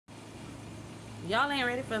Y'all ain't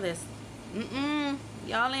ready for this.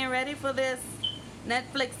 Y'all ain't ready for this.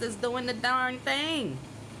 Netflix is doing the darn thing.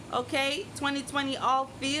 Okay? 2020 all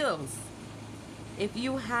feels. If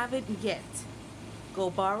you haven't yet, go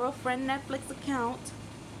borrow a friend Netflix account.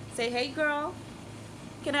 Say, hey girl,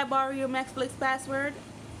 can I borrow your Netflix password?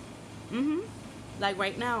 Like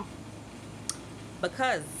right now.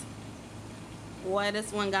 Because, boy,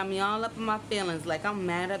 this one got me all up in my feelings. Like I'm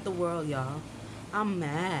mad at the world, y'all. I'm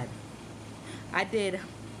mad. I did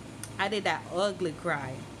that ugly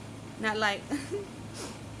cry. Not like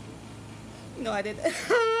no, I did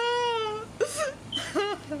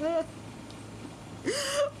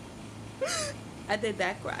I did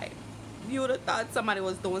that cry. You would have thought somebody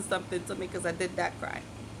was doing something to me because I did that cry.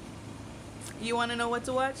 You want to know what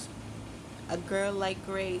to watch? A Girl Like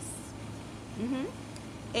Grace.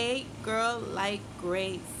 A Girl Like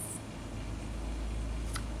Grace.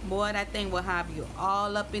 Boy, that thing will have you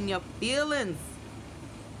all up in your feelings.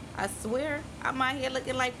 I swear, I'm out here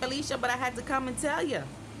looking like Felicia, but I had to come and tell you.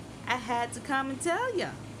 I had to come and tell you.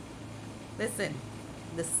 Listen,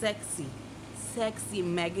 the sexy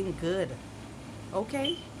Megan Good.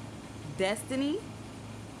 Okay? Destiny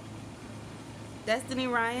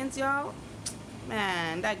Ryans, y'all.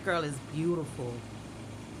 Man, that girl is beautiful.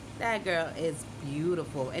 That girl is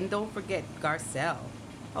beautiful. And don't forget Garcelle.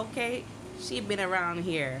 Okay? She been around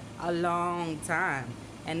here a long time.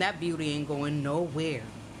 And that beauty ain't going nowhere.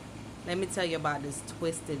 Let me tell you about this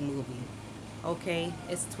Twisted movie. Okay?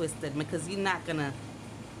 It's twisted because you're not gonna...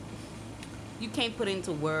 You can't put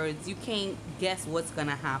into words. You can't guess what's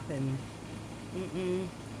gonna happen. And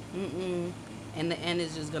the end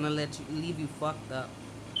is just gonna leave you fucked up.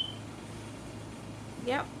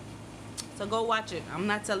 Yep. So go watch it. I'm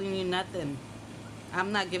not telling you nothing.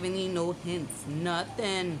 I'm not giving you no hints.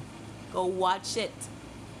 Nothing. Go watch it.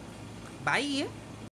 Bye.